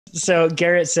So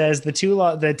Garrett says the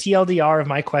TLDR of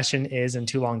my question is, and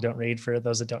too long don't read for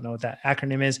those that don't know what that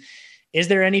acronym is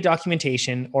there any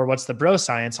documentation or what's the bro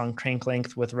science on crank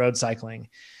length with road cycling?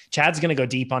 Chad's going to go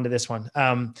deep onto this one.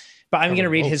 But I'm going to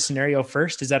read his scenario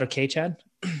first. Is that okay, Chad?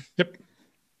 Yep.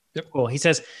 Cool. He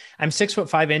says, I'm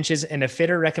 6'5" and a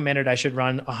fitter recommended I should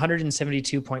run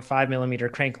 172.5 millimeter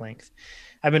crank length.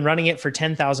 I've been running it for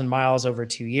 10,000 miles over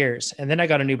 2 years. And then I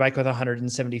got a new bike with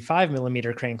 175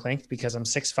 millimeter crank length because I'm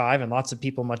 6'5" and lots of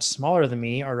people much smaller than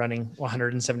me are running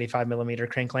 175 millimeter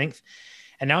crank length.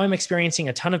 And now I'm experiencing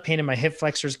a ton of pain in my hip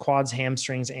flexors, quads,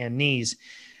 hamstrings, and knees.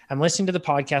 I'm listening to the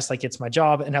podcast like it's my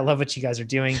job, and I love what you guys are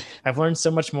doing. I've learned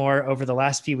so much more over the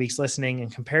last few weeks listening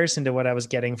in comparison to what I was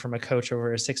getting from a coach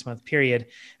over a 6-month period.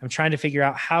 I'm trying to figure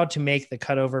out how to make the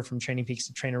cutover from Training Peaks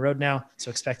to TrainerRoad now, so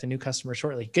expect a new customer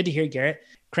shortly. Good to hear, Garrett.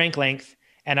 Crank length.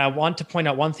 And I want to point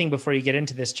out one thing before you get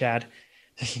into this, Chad.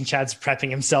 Chad's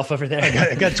prepping himself over there.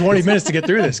 I got 20 minutes to get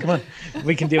through this. Come on.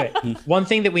 We can do it. One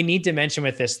thing that we need to mention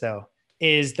with this, though,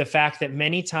 is the fact that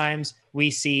many times we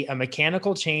see a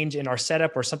mechanical change in our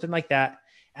setup or something like that,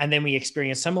 and then we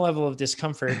experience some level of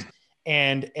discomfort.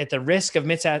 And at the risk of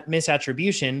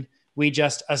misattribution, we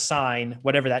just assign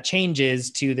whatever that change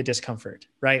is to the discomfort,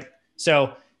 right?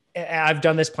 So I've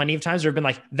done this plenty of times where I've been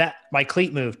like, that my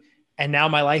cleat moved, and now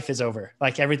my life is over.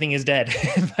 Like everything is dead.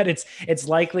 But it's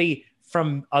likely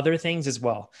from other things as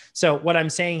well. So what I'm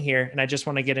saying here, and I just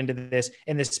want to get into this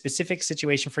in this specific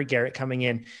situation for Garrett coming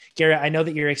in. Garrett, I know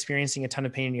that you're experiencing a ton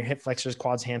of pain in your hip flexors,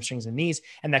 quads, hamstrings, and knees,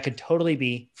 and that could totally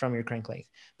be from your crank length,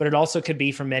 but it also could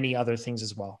be from many other things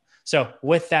as well. So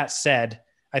with that said,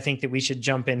 I think that we should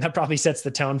jump in. That probably sets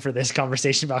the tone for this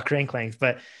conversation about crank length,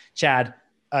 but Chad,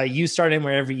 you start in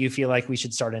wherever you feel like we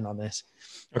should start in on this.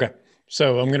 Okay.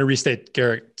 So I'm going to restate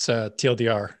Garrett's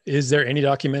TLDR. Is there any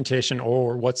documentation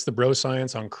or what's the bro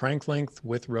science on crank length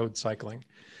with road cycling?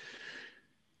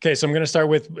 Okay, so I'm going to start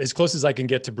with as close as I can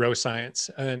get to bro science.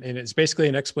 And it's basically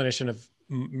an explanation of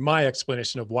my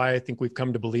explanation of why I think we've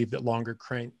come to believe that longer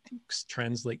cranks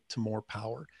translate to more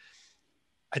power.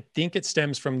 I think it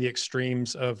stems from the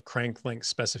extremes of crank length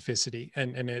specificity,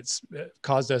 and it's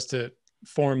caused us to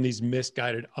form these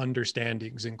misguided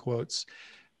understandings, in quotes,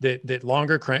 that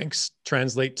longer cranks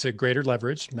translate to greater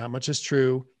leverage. Not much is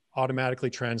true.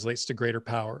 Automatically translates to greater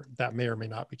power. That may or may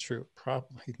not be true.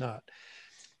 Probably not.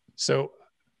 So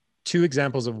 2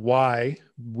 examples of why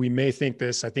we may think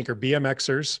this, I think, are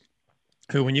BMXers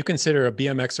who, when you consider a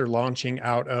BMXer launching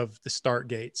out of the start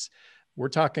gates, we're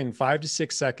talking 5 to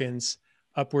 6 seconds,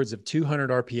 upwards of 200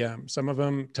 RPM. Some of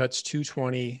them touch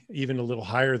 220, even a little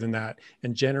higher than that,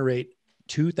 and generate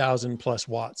 2,000 plus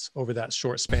watts over that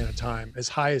short span of time, as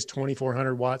high as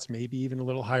 2,400 watts, maybe even a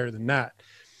little higher than that.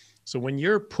 So when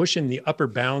you're pushing the upper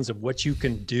bounds of what you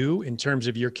can do in terms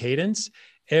of your cadence,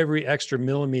 every extra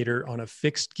millimeter on a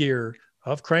fixed gear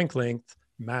of crank length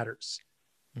matters.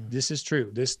 This is true.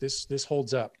 This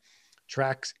holds up.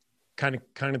 Tracks kind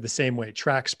of the same way.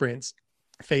 Track sprints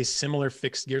face similar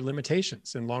fixed gear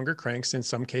limitations, and longer cranks in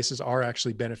some cases are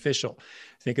actually beneficial.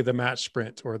 Think of the match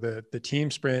sprint or the team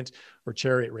sprint or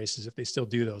chariot races, if they still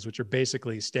do those, which are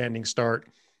basically standing start,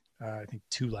 I think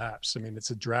 2 laps. I mean, it's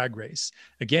a drag race.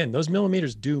 Again, those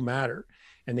millimeters do matter,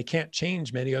 and they can't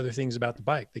change many other things about the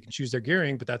bike. They can choose their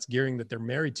gearing, but that's gearing that they're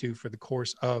married to for the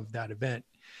course of that event.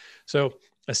 So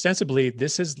ostensibly,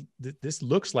 this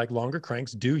looks like longer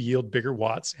cranks do yield bigger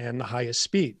watts and the highest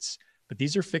speeds. But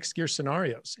these are fixed gear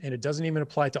scenarios, and it doesn't even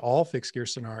apply to all fixed gear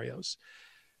scenarios.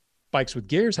 Bikes with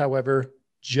gears, however,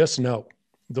 just know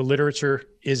the literature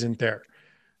isn't there.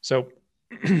 So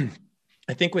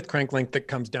I think with crank length, it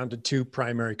comes down to 2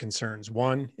 primary concerns.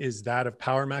 One is that of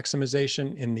power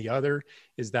maximization, and the other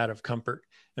is that of comfort.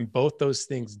 And both those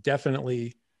things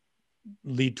definitely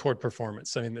lead toward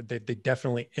performance. I mean, they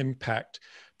definitely impact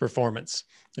performance.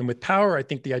 And with power, I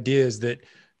think the idea is that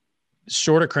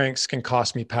shorter cranks can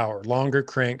cost me power. Longer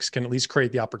cranks can at least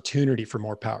create the opportunity for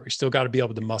more power. You still got to be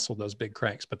able to muscle those big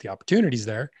cranks, but the opportunity's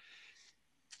there.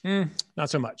 Not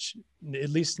so much, at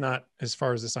least not as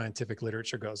far as the scientific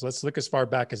literature goes. Let's look as far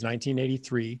back as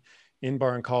 1983.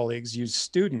 Inbar and colleagues used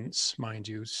students, mind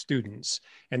you, students,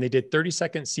 and they did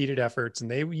 30-second seated efforts, and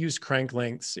they used crank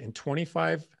lengths in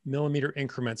 25 millimeter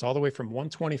increments, all the way from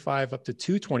 125 up to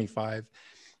 225.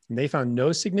 And they found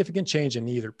no significant change in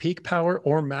either peak power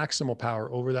or maximal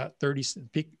power over that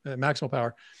maximal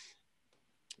power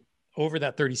over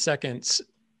that 30 seconds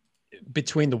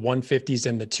between the 150s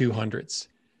and the 200s.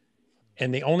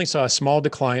 And they only saw a small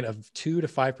decline of 2 to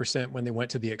 5% when they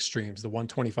went to the extremes, the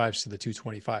 125s to the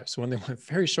 225s. So when they went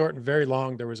very short and very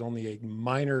long, there was only a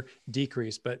minor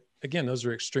decrease. But again, those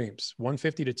are extremes.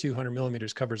 150 to 200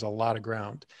 millimeters covers a lot of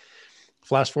ground.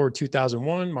 Flash forward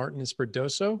 2001, Martin and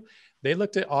Sperdoso, they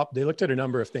looked at a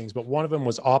number of things, but one of them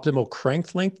was optimal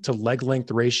crank length to leg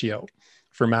length ratio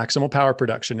for maximal power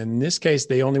production. In this case,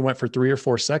 they only went for 3 or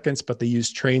 4 seconds, but they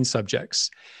used trained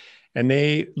subjects. And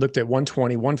they looked at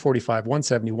 120, 145,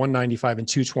 170, 195, and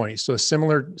 220. So a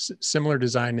similar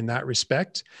design in that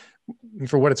respect. And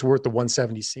for what it's worth, the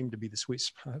 170 seemed to be the sweet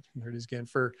spot. There it is again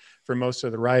for most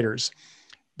of the riders.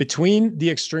 Between the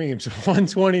extremes,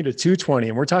 120 to 220,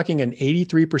 and we're talking an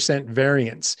 83%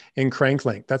 variance in crank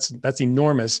length. That's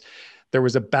enormous. There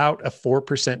was about a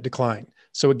 4% decline.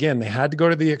 So again, they had to go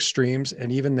to the extremes,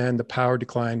 and even then the power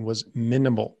decline was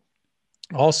minimal.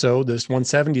 Also, those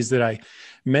 170s that I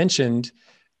mentioned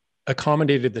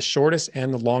accommodated the shortest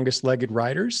and the longest legged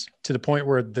riders to the point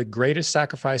where the greatest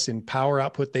sacrifice in power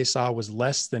output they saw was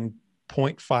less than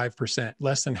 0.5%,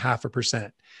 less than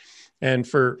 0.5%. And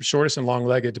for shortest and long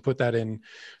legged, to put that in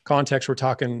context, we're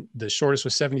talking the shortest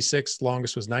was 76,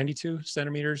 longest was 92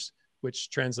 centimeters, which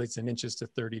translates in inches to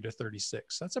 30 to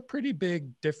 36. That's a pretty big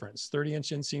difference, 30-inch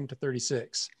inseam to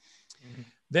 36. Mm-hmm.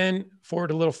 Then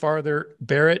forward a little farther,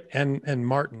 Barrett and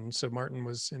Martin. So Martin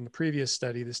was in the previous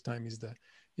study. This time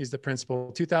he's the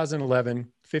principal. 2011,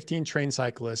 15 trained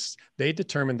cyclists. They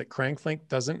determined that crank length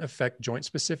doesn't affect joint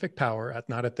specific power,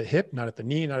 not at the hip, not at the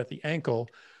knee, not at the ankle,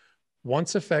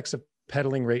 once effects of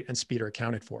pedaling rate and speed are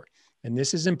accounted for. And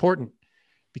this is important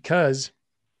because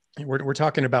we're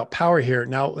talking about power here.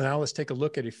 Now let's take a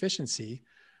look at efficiency.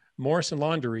 Morris and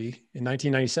Laundrie in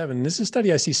 1997, this is a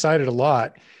study I see cited a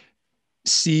lot.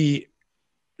 They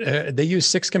used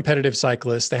 6 competitive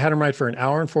cyclists. They had them ride for an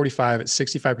hour and 45 at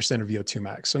 65% of VO2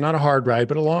 max. So not a hard ride,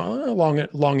 but a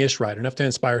longish ride, enough to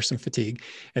inspire some fatigue.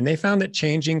 And they found that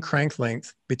changing crank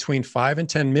length between 5 and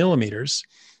 10 millimeters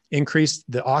increased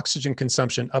the oxygen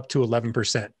consumption up to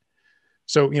 11%.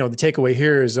 So, the takeaway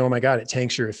here is, oh my God, it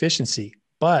tanks your efficiency.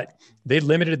 But they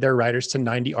limited their riders to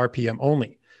 90 RPM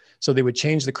only. So they would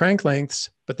change the crank lengths,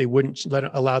 but they wouldn't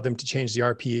allow them to change the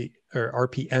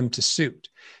RPM to suit.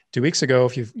 2 weeks ago,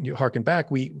 if you harken back,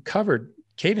 we covered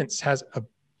cadence has a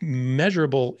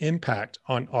measurable impact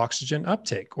on oxygen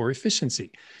uptake or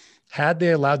efficiency. Had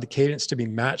they allowed the cadence to be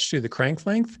matched to the crank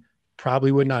length,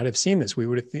 probably would not have seen this. We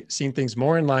would have seen things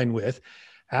more in line with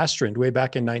Astrand way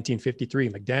back in 1953,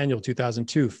 McDaniel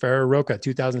 2002, Ferrer-Roca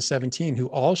 2017, who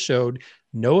all showed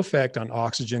no effect on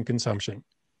oxygen consumption,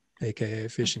 aka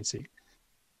efficiency.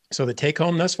 So the take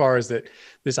home thus far is that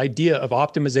this idea of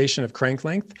optimization of crank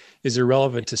length is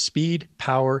irrelevant to speed,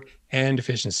 power, and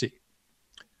efficiency.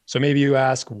 So maybe you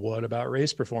ask, what about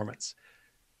race performance?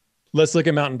 Let's look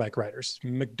at mountain bike riders.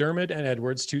 McDermott and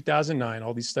Edwards, 2009,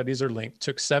 all these studies are linked,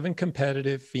 took 7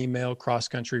 competitive female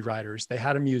cross-country riders. They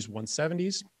had them use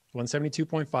 170s,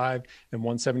 172.5, and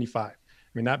 175. I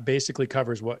mean, that basically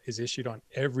covers what is issued on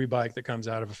every bike that comes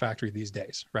out of a factory these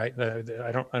days, right?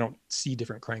 I don't see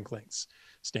different crank lengths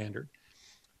standard.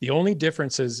 The only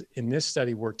differences in this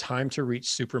study were time to reach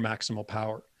super maximal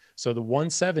power. So the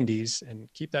 170s, and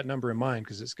keep that number in mind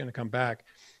because it's going to come back,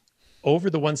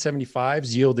 over the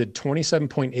 175s yielded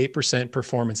 27.8%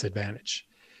 performance advantage.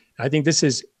 I think this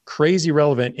is crazy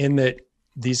relevant in that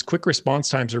these quick response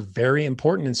times are very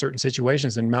important in certain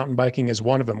situations, and mountain biking is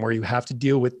one of them, where you have to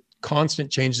deal with constant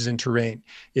changes in terrain.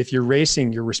 If you're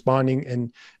racing, you're responding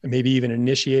and maybe even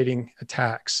initiating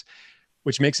attacks,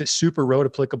 which makes it super road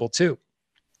applicable too,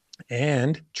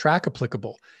 and track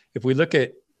applicable. If we look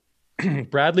at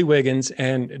Bradley Wiggins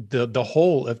and the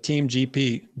whole of Team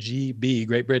GB,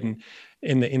 Great Britain,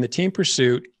 in the team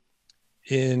pursuit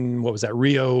in, what was that,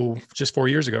 Rio, just 4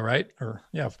 years ago, right? Or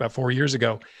yeah, about 4 years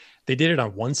ago, they did it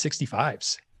on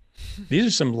 165s. These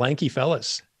are some lanky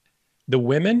fellas. The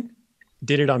women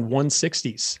did it on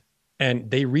 160s, and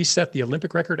they reset the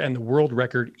Olympic record and the world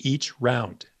record each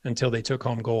round until they took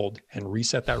home gold and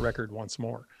reset that record once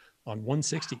more on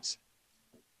 160s.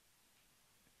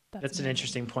 That's an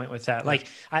interesting point with that. Like,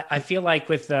 I feel like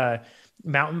with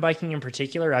mountain biking in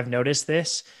particular, I've noticed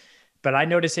this, but I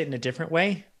notice it in a different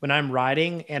way. When I'm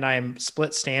riding and I'm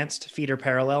split stanced, feet are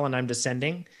parallel, and I'm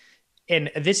descending. And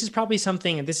this is probably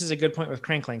something, and this is a good point with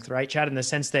crank length, right, Chad? In the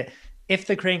sense that if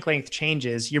the crank length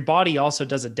changes, your body also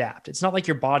does adapt. It's not like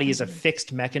your body is a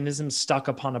fixed mechanism stuck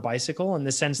upon a bicycle, in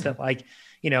the sense that, like,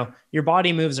 your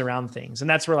body moves around things. And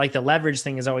that's where, like, the leverage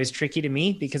thing is always tricky to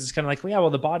me, because it's kind of like, well,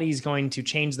 the body is going to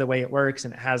change the way it works,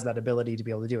 and it has that ability to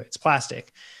be able to do it. It's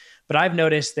plastic. But I've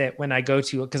noticed that when I go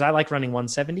to, because I like running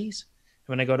 170s,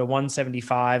 when I go to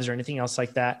 175s or anything else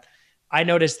like that, I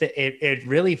noticed that it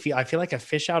really I feel like a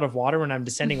fish out of water when I'm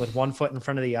descending with one foot in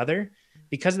front of the other.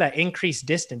 because of that increased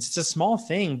distance, it's a small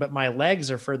thing, but my legs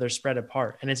are further spread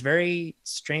apart, and it's very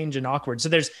strange and awkward. So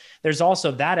there's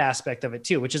also that aspect of it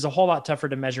too, which is a whole lot tougher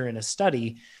to measure in a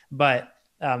study, but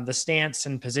the stance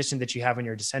and position that you have when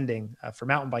you're descending for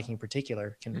mountain biking in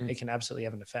particular it can absolutely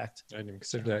have an effect. I didn't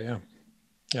consider that.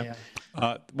 Yeah.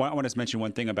 I want to mention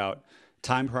one thing about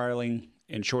time trialing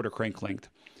and shorter crank length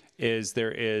is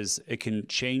it can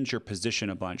change your position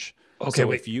a bunch. Okay.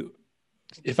 So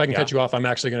if I can cut you off, I'm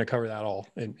actually going to cover that all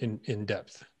in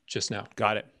depth just now.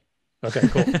 Got it. Okay,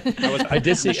 cool. I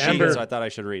did see Amber. So I thought I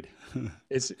should read.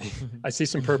 I see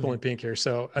some purple and pink here.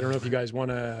 So I don't know if you guys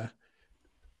want to,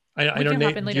 I know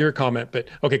Nate, your comment, but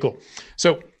okay, cool.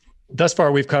 So thus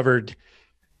far we've covered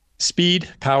speed,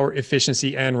 power,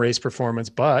 efficiency, and race performance,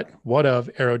 but what of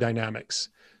aerodynamics?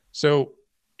 So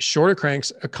shorter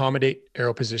cranks accommodate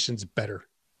aero positions better.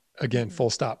 Again, full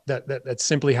stop. That's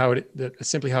simply how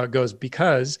it goes,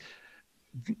 because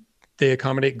they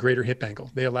accommodate greater hip angle.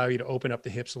 They allow you to open up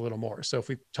the hips a little more. So if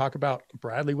we talk about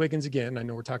Bradley Wiggins again, I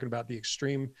know we're talking about the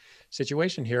extreme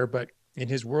situation here, but in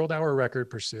his world hour record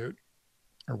pursuit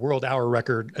or world hour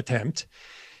record attempt,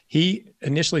 he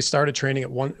initially started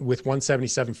training with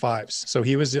 177.5s. So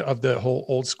he was of the whole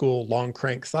old school long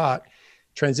crank thought,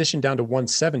 transitioned down to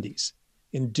 170s.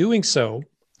 In doing so,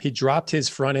 he dropped his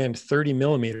front end 30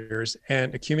 millimeters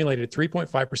and accumulated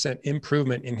 3.5%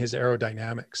 improvement in his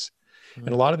aerodynamics. And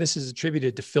a lot of this is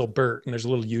attributed to Phil Burt. And there's a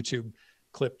little YouTube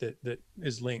clip that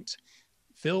is linked.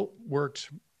 Phil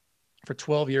worked for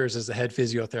 12 years as the head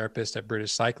physiotherapist at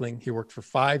British Cycling. He worked for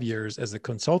 5 years as the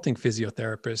consulting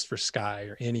physiotherapist for Sky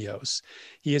or Ineos.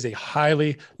 He is a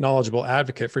highly knowledgeable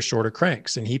advocate for shorter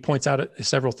cranks. And he points out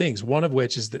several things, one of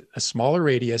which is that a smaller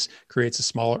radius creates a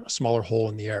smaller hole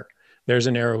in the air. There's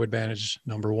an aero advantage,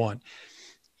 number one.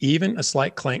 Even a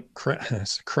slight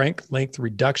crank length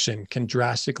reduction can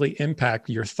drastically impact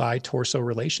your thigh-torso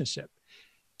relationship,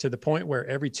 to the point where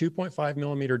every 2.5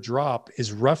 millimeter drop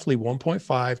is roughly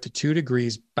 1.5 to 2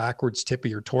 degrees backwards tip of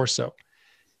your torso.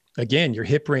 Again, your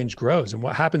hip range grows. And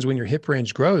what happens when your hip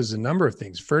range grows is a number of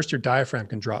things. First, your diaphragm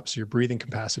can drop, so your breathing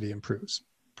capacity improves.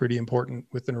 Pretty important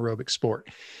with an aerobic sport.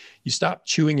 You stop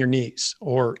chewing your knees,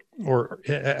 or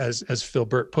as Phil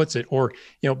Burt puts it, or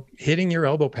hitting your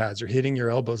elbow pads or hitting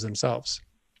your elbows themselves.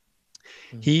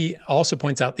 He also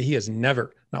points out that he has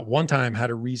never, not one time, had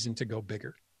a reason to go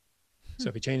bigger. So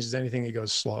if he changes anything, he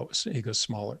goes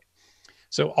smaller.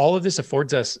 So all of this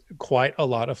affords us quite a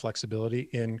lot of flexibility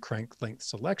in crank length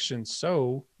selection.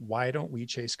 So why don't we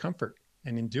chase comfort?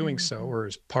 And in doing so, or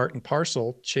as part and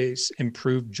parcel, chase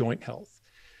improved joint health.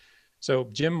 So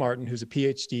Jim Martin, who's a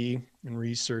PhD and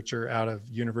researcher out of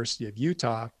University of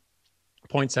Utah,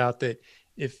 points out that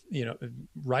if,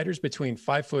 riders between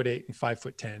 5'8" and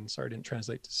 5'10", sorry, I didn't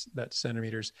translate that to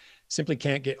centimeters, simply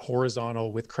can't get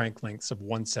horizontal with crank lengths of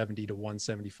 170 to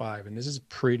 175. And this is a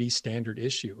pretty standard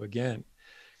issue again.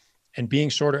 And being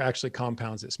shorter actually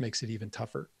compounds this, makes it even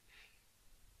tougher.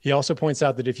 He also points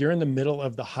out that if you're in the middle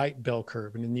of the height bell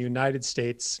curve, and in the United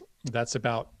States, that's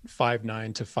about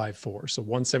 5'9" to 5'4", so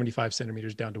 175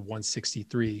 centimeters down to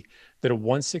 163, that a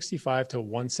 165 to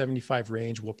 175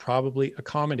 range will probably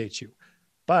accommodate you.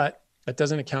 But that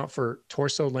doesn't account for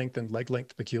torso length and leg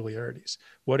length peculiarities.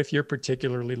 What if you're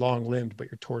particularly long-limbed, but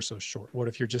your torso's short? What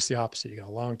if you're just the opposite? You got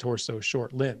a long torso,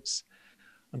 short limbs.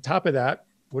 On top of that,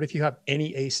 what if you have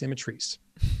any asymmetries?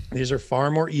 These are far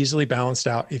more easily balanced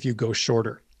out if you go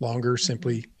shorter. Longer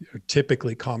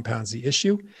typically compounds the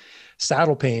issue.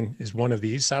 Saddle pain is one of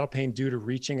these. Saddle pain due to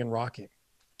reaching and rocking.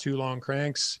 Too long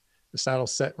cranks, the saddle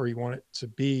set where you want it to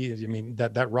be. I mean,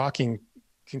 that rocking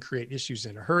can create issues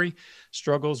in a hurry.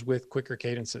 Struggles with quicker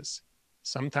cadences.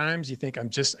 Sometimes you think I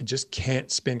just can't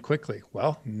spin quickly.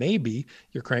 Well, maybe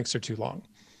your cranks are too long.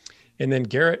 And then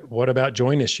Garrett, what about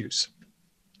joint issues?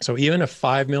 So even a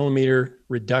 5 millimeter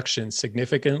reduction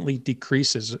significantly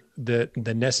decreases the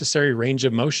necessary range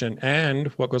of motion. And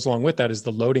what goes along with that is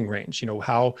the loading range.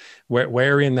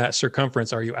 Where in that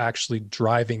circumference are you actually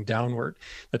driving downward?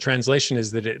 The translation is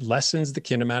that it lessens the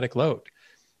kinematic load.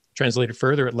 Translated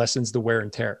further, it lessens the wear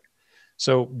and tear.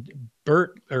 So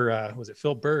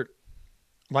Phil Burt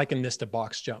likened this to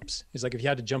box jumps. He's like, if you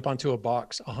had to jump onto a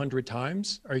box 100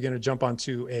 times, are you going to jump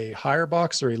onto a higher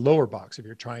box or a lower box if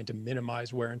you're trying to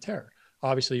minimize wear and tear?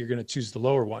 Obviously, you're going to choose the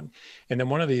lower one. And then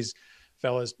one of these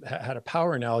fellas had a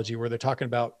power analogy where they're talking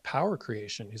about power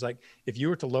creation. He's like, if you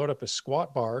were to load up a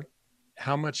squat bar,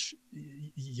 how much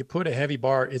you put a heavy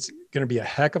bar, it's going to be a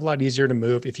heck of a lot easier to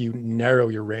move if you narrow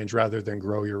your range rather than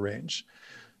grow your range.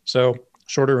 So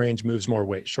shorter range moves more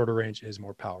weight. Shorter range is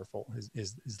more powerful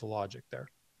is the logic there.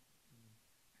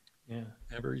 Yeah.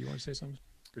 Amber, you want to say something?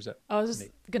 Or is that I was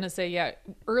just going to say, yeah,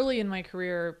 early in my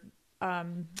career,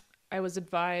 I was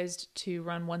advised to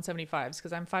run 175s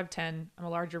because I'm 5'10", I'm a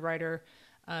larger rider.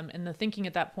 And the thinking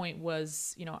at that point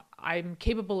was, I'm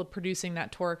capable of producing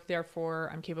that torque, therefore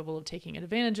I'm capable of taking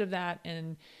advantage of that,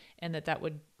 and that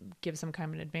would give some kind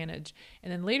of an advantage.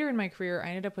 And then later in my career, I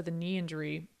ended up with a knee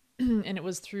injury, and it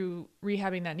was through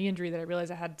rehabbing that knee injury that I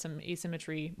realized I had some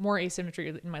more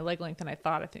asymmetry in my leg length than I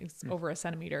thought. I think it's over a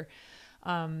centimeter.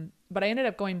 But I ended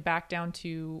up going back down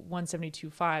to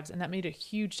 172.5s, and that made a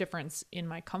huge difference in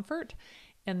my comfort.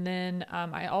 And then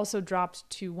I also dropped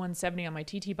to 170 on my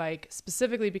TT bike,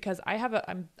 specifically because I have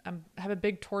a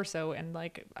big torso and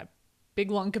like a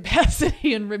big lung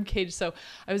capacity and rib cage. So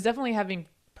I was definitely having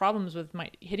problems with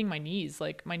hitting my knees.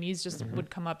 Like my knees just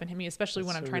would come up and hit me, especially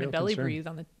when I'm trying to belly breathe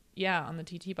on the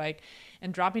TT bike.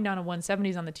 And dropping down to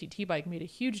 170s on the TT bike made a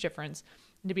huge difference.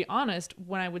 And to be honest,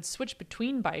 when I would switch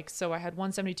between bikes, so I had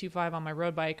 172.5 on my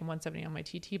road bike and 170 on my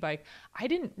TT bike, I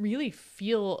didn't really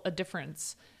feel a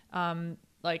difference. I'm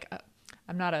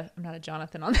not a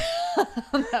Jonathan on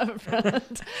that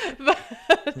front,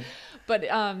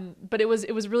 but it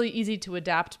was really easy to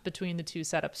adapt between the two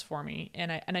setups for me,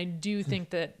 and I do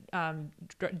think that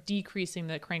decreasing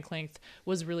the crank length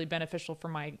was really beneficial for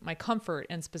my comfort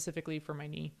and specifically for my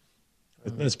knee.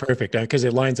 That's perfect, because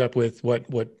it lines up with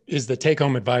what is the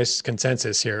take-home advice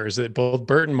consensus here, is that both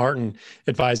Bert and Martin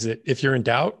advise that if you're in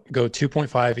doubt, go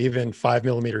 2.5, even 5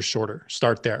 millimeters shorter.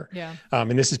 Start there. Yeah.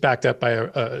 And this is backed up by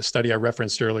a study I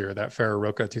referenced earlier, that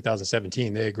Ferrer-Roca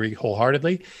 2017. They agree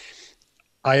wholeheartedly.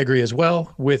 I agree as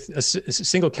well, with a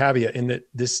single caveat in that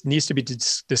this needs to be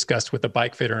discussed with the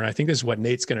bike fitter. And I think this is what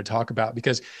Nate's going to talk about,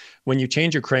 because when you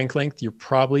change your crank length, you're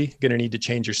probably going to need to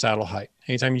change your saddle height.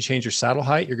 Anytime you change your saddle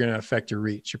height, you're going to affect your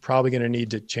reach. You're probably going to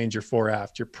need to change your fore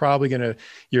aft. You're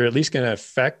at least going to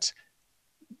affect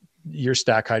your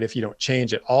stack height if you don't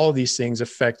change it. All of these things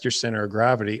affect your center of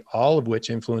gravity, all of which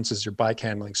influences your bike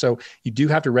handling. So you do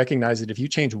have to recognize that if you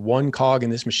change one cog in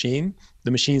this machine,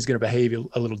 the machine is going to behave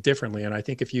a little differently. And I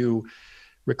think if you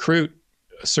recruit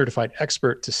a certified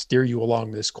expert to steer you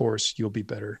along this course, you'll be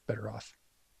better off.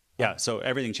 Yeah. So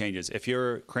everything changes. If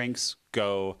your cranks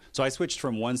so I switched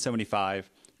from 175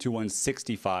 to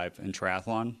 165 in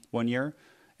triathlon one year.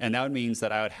 And that means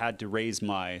that I had to raise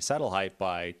my saddle height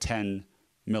by 10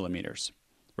 millimeters,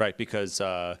 right? Because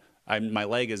my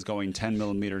leg is going 10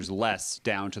 millimeters less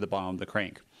down to the bottom of the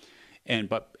crank.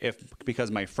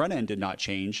 Because my front end did not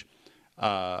change,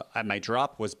 my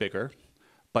drop was bigger.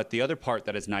 But the other part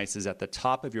that is nice is at the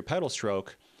top of your pedal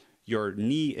stroke, your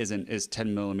knee is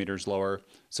 10 millimeters lower.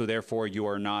 So therefore you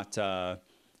are not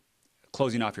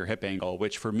closing off your hip angle,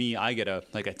 which for me, I get a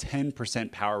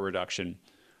 10% power reduction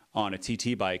on a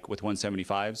TT bike with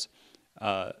 175s.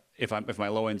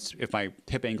 If my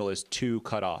hip angle is 2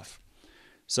 cut off.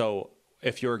 So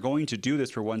if you're going to do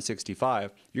this for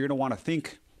 165, you're going to want to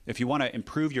think, if you want to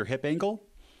improve your hip angle,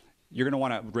 you're going to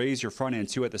want to raise your front end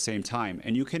too at the same time.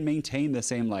 And you can maintain the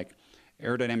same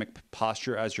aerodynamic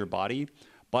posture as your body,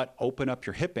 but open up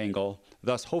your hip angle,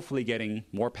 thus hopefully getting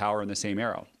more power in the same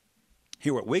aero.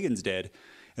 Here, what Wiggins did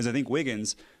is, I think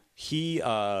Wiggins, he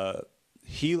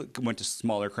went to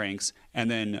smaller cranks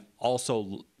and then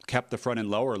also kept the front end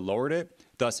lower, lowered it,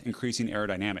 thus increasing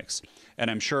aerodynamics. And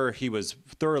I'm sure he was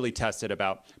thoroughly tested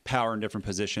about power in different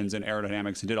positions and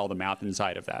aerodynamics and did all the math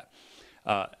inside of that.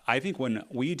 I think when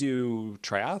we do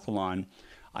triathlon,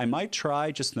 I might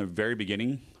try just in the very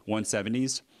beginning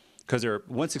 170s, because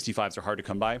 165s are hard to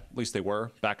come by. At least they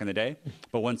were back in the day.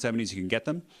 But 170s, you can get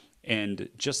them, and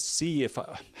just see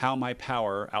how my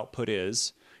power output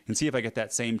is, and see if I get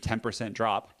that same 10%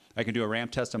 drop. I can do a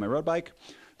ramp test on my road bike,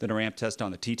 then a ramp test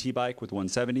on the TT bike with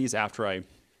 170s after I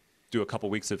do a couple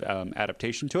weeks of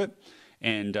adaptation to it,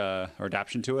 or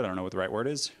adaptation to it. I don't know what the right word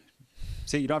is.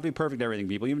 See, you don't have to be perfect at everything,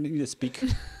 people. You need to speak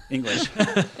English.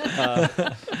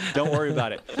 Don't worry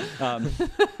about it.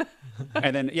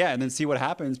 And then see what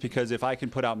happens, because if I can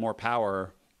put out more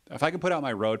power, if I can put out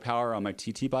my road power on my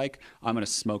TT bike, I'm going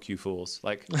to smoke you fools.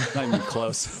 Not even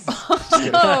close.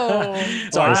 Oh,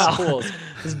 sorry, wow. fools.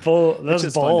 That's bold. That was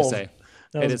fun to bold. say.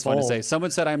 It is fun to say. Someone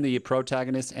said I'm the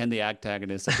protagonist and the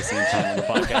antagonist at the same time on the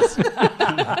podcast.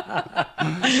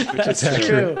 Which is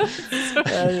true.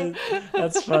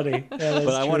 That's funny. But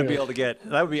I want to be able to get,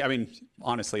 that would be,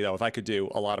 honestly though, if I could do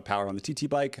a lot of power on the TT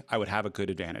bike, I would have a good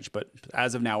advantage. But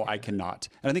as of now, I cannot.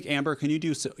 And I think, Amber,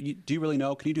 do you really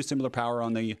know, can you do similar power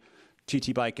on the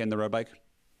TT bike and the road bike?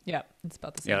 Yeah, it's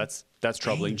about the same. Yeah, that's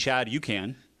troubling. Chad, you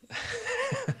can.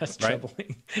 That's right?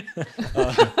 troubling.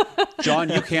 John,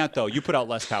 you can't though. You put out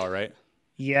less power, right?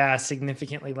 Yeah,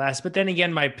 significantly less. But then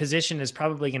again, my position is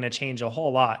probably going to change a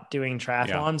whole lot doing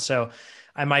triathlon. Yeah. So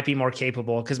I might be more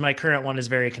capable because my current one is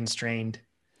very constrained.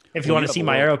 If you Well, want to see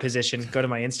my arrow position, go to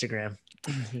my Instagram.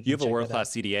 You have a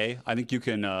world-class CDA. I think you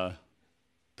can,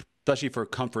 especially for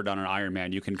comfort on an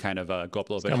Ironman, you can kind of go up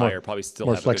a little bit higher, probably still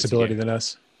more have flexibility than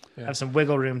us. Yeah. Have some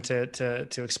wiggle room to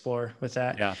explore with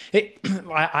that. Yeah.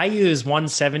 I use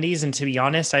 170s, and to be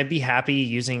honest, I'd be happy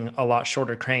using a lot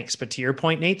shorter cranks. But to your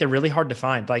point, Nate, they're really hard to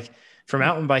find. Like for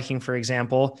mountain biking, for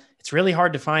example, it's really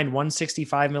hard to find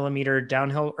 165 millimeter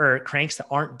downhill or cranks that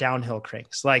aren't downhill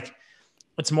cranks. Like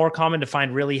it's more common to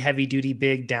find really heavy duty,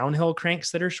 big downhill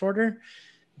cranks that are shorter,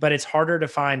 but it's harder to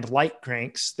find light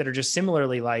cranks that are just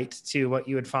similarly light to what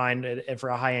you would find for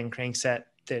a high end crank set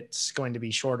that's going to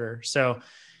be shorter. So,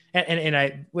 and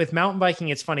I, with mountain biking,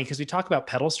 it's funny because we talk about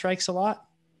pedal strikes a lot.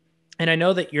 And I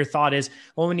know that your thought is,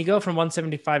 well, when you go from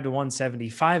 175 to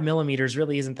 175 millimeters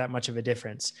really isn't that much of a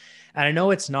difference. And I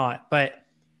know it's not, but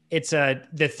it's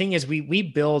the thing is we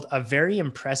build a very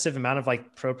impressive amount of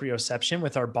like proprioception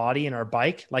with our body and our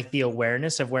bike, like the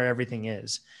awareness of where everything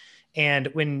is. And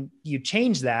when you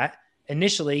change that,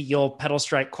 initially you'll pedal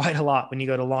strike quite a lot when you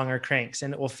go to longer cranks,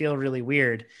 and it will feel really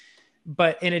weird.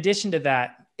 But in addition to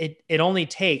that, it only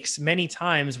takes many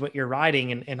times what you're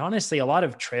riding. And honestly, a lot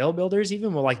of trail builders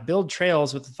even will like build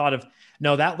trails with the thought of,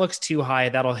 no, that looks too high.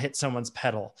 That'll hit someone's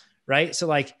pedal. Right. So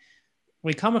like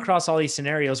we come across all these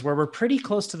scenarios where we're pretty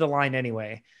close to the line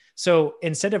anyway. So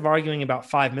instead of arguing about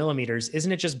 5 millimeters,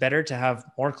 isn't it just better to have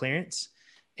more clearance?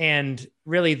 And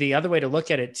really the other way to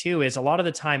look at it too, is a lot of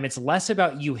the time it's less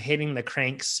about you hitting the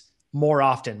cranks more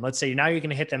often. Let's say now you're going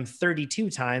to hit them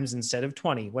 32 times instead of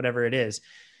 20, whatever it is.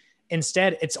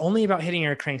 Instead, it's only about hitting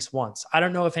your cranks once. I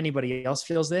don't know if anybody else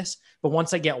feels this, but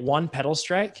once I get one pedal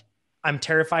strike, I'm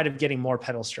terrified of getting more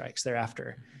pedal strikes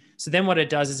thereafter. So then what it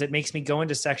does is it makes me go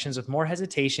into sections with more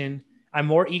hesitation. I'm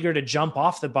more eager to jump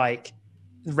off the bike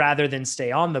rather than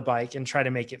stay on the bike and try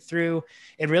to make it through.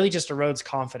 It really just erodes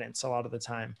confidence a lot of the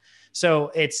time.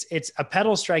 So it's a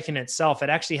pedal strike in itself. It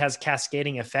actually has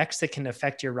cascading effects that can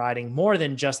affect your riding more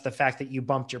than just the fact that you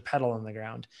bumped your pedal on the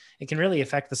ground. It can really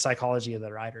affect the psychology of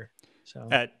the rider. So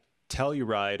at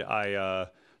TrainerRoad,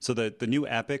 so the new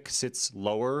Epic sits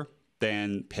lower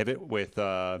than Pivot with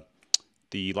the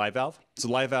live valve. So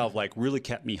live valve like really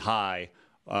kept me high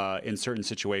in certain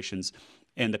situations,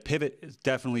 and the Pivot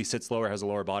definitely sits lower, has a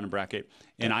lower bottom bracket,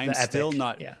 and I am still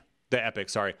not the Epic.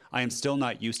 Sorry, I am still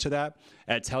not used to that.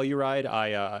 At TrainerRoad,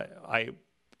 I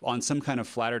on some kind of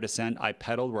flatter descent, I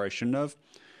pedaled where I shouldn't have,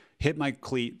 hit my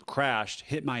cleat, crashed,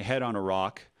 hit my head on a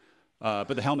rock. But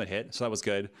the helmet hit, so that was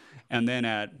good. And then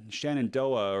at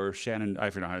Shenandoah or Shannon, I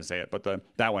forget how to say it, but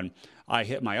that one, I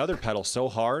hit my other pedal so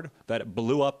hard that it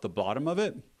blew up the bottom of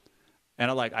it.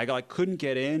 And I couldn't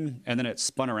get in, and then it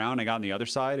spun around. I got on the other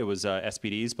side. It was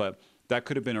SPDs, but that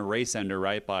could have been a race ender,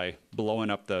 right? By blowing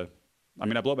up I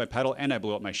blew up my pedal and I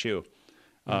blew up my shoe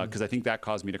because I think that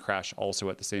caused me to crash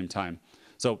also at the same time.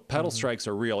 So pedal strikes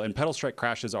are real, and pedal strike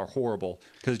crashes are horrible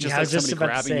because it's just like somebody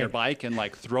grabbing your bike and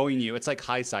like throwing you. It's like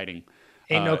high siding.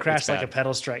 Ain't no crash like a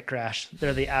pedal strike crash.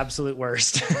 They're the absolute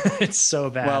worst. It's so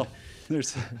bad. Well, there's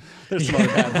some other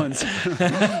bad ones.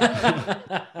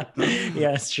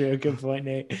 Yeah, it's true. Good point,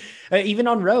 Nate. Even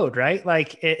on road, right?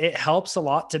 Like it helps a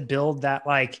lot to build that.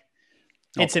 Like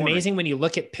it's amazing when you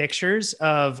look at pictures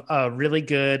of a really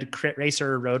good crit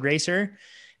racer or road racer,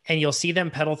 and you'll see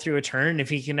them pedal through a turn.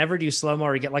 If you can ever do slow-mo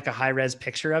or get like a high res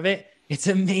picture of it, it's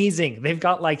amazing. They've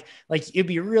got like it'd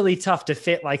be really tough to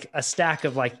fit like a stack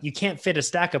of you can't fit a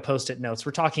stack of Post-it notes.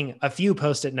 We're talking a few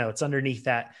Post-it notes underneath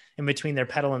that in between their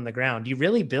pedal and the ground. You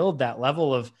really build that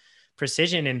level of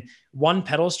precision, and one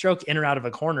pedal stroke in or out of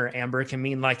a corner, Amber, can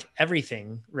mean like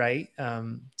everything, right?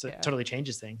 It totally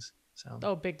changes things. So.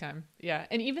 Oh, big time. Yeah.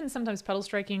 And even sometimes pedal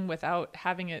striking without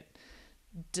having it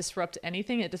disrupt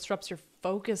anything, it disrupts your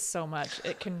focus so much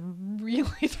it can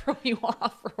really throw you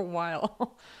off for a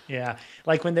while. Yeah,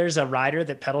 like when there's a rider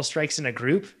that pedal strikes in a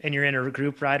group and you're in a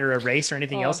group ride or a race or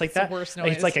anything else like that, the worst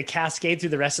noise. It's like a cascade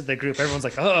through the rest of the group. Everyone's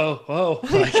like, whoa.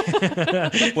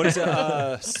 What is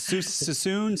it?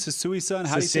 Sassoon?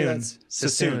 How do you say that?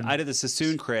 Sassoon. I did the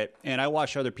Sassoon crit, and I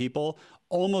watched other people.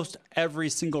 Almost every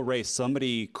single race,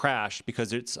 somebody crashed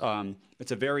because it's a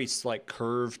very like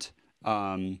curved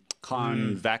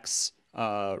convex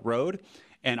road,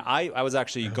 and I was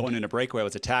actually going in a breakaway. I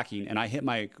was attacking, and I hit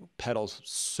my pedals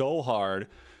so hard,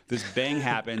 this bang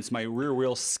happens. My rear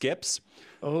wheel skips.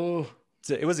 Oh,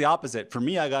 so it was the opposite for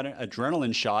me. I got an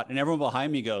adrenaline shot, and everyone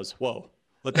behind me goes, "Whoa,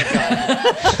 let that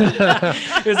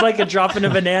guy." It was like a dropping a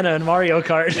banana in Mario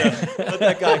Kart. Yeah, let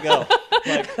that guy go.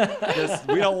 Like,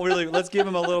 we don't really. Let's give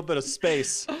him a little bit of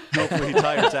space. Hopefully he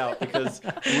tires out, because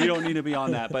we don't need to be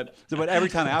on that. But every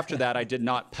time after that, I did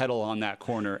not pedal on that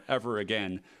corner ever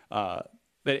again. But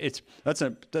that's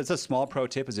a small pro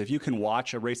tip, is if you can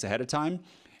watch a race ahead of time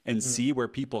and see where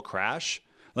people crash.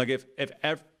 Like if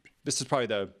this is probably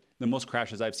the most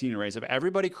crashes I've seen in a race. If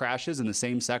everybody crashes in the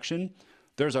same section,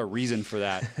 there's a reason for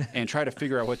that, and try to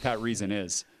figure out what that reason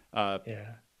is.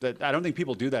 That I don't think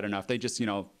people do that enough. They just,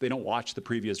 they don't watch the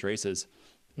previous races.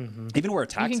 Even where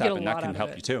attacks happen, that can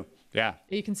help you too. Yeah.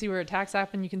 You can see where attacks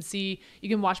happen. You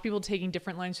can watch people taking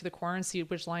different lines through the corner and see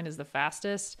which line is the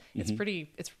fastest. It's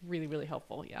really, really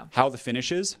helpful. Yeah. How the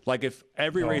finish is, like if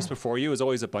every race before you is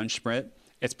always a bunch sprint,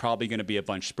 it's probably going to be a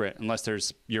bunch sprint,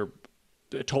 unless you're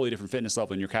a totally different fitness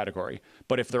level in your category.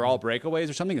 But if they're all breakaways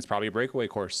or something, it's probably a breakaway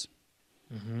course.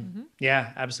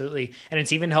 Yeah, absolutely. And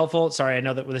it's even helpful. Sorry, I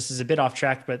know that this is a bit off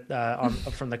track, but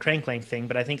from the crank length thing,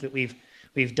 but I think that we've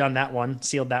done that one,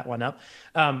 sealed that one up.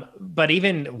 But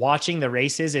even watching the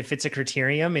races, if it's a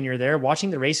criterium and you're there, watching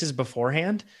the races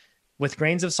beforehand with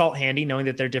grains of salt handy, knowing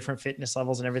that they're different fitness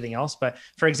levels and everything else. But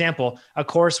for example, a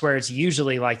course where it's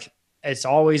usually like, it's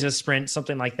always a sprint,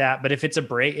 something like that. But if it's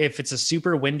a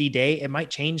super windy day, it might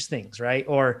change things, right?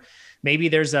 Or maybe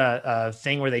there's a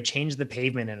thing where they change the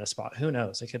pavement in a spot. Who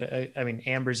knows?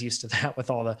 Amber's used to that with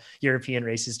all the European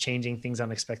races, changing things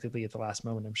unexpectedly at the last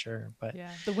moment, I'm sure. But yeah,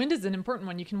 the wind is an important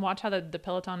one. You can watch how the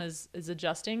peloton is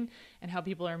adjusting and how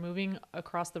people are moving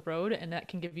across the road. And that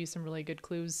can give you some really good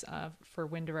clues for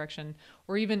wind direction.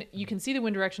 Or even you can see the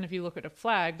wind direction if you look at a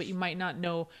flag, but you might not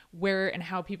know where and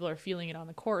how people are feeling it on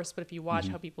the course. But if you watch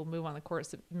how people move on the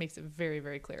course, it makes it very,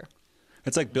 very clear.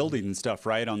 It's like building and stuff,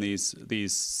 right? On these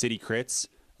city crits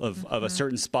of a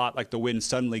certain spot, like the wind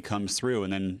suddenly comes through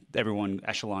and then everyone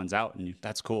echelons out, and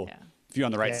that's cool. Yeah. If you're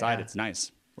on the right side, it's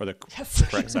nice, or the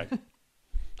correct side.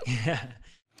 Yeah.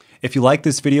 If you like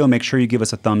this video, make sure you give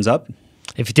us a thumbs up.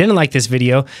 If you didn't like this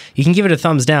video, you can give it a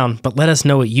thumbs down, but let us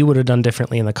know what you would have done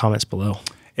differently in the comments below.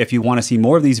 If you want to see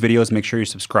more of these videos, make sure you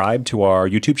subscribe to our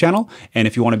YouTube channel. And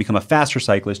if you want to become a faster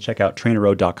cyclist, check out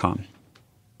TrainerRoad.com.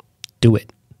 Do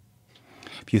it.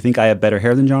 If you think I have better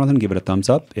hair than Jonathan, give it a thumbs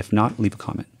up. If not, leave a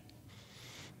comment.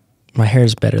 My hair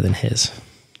is better than his.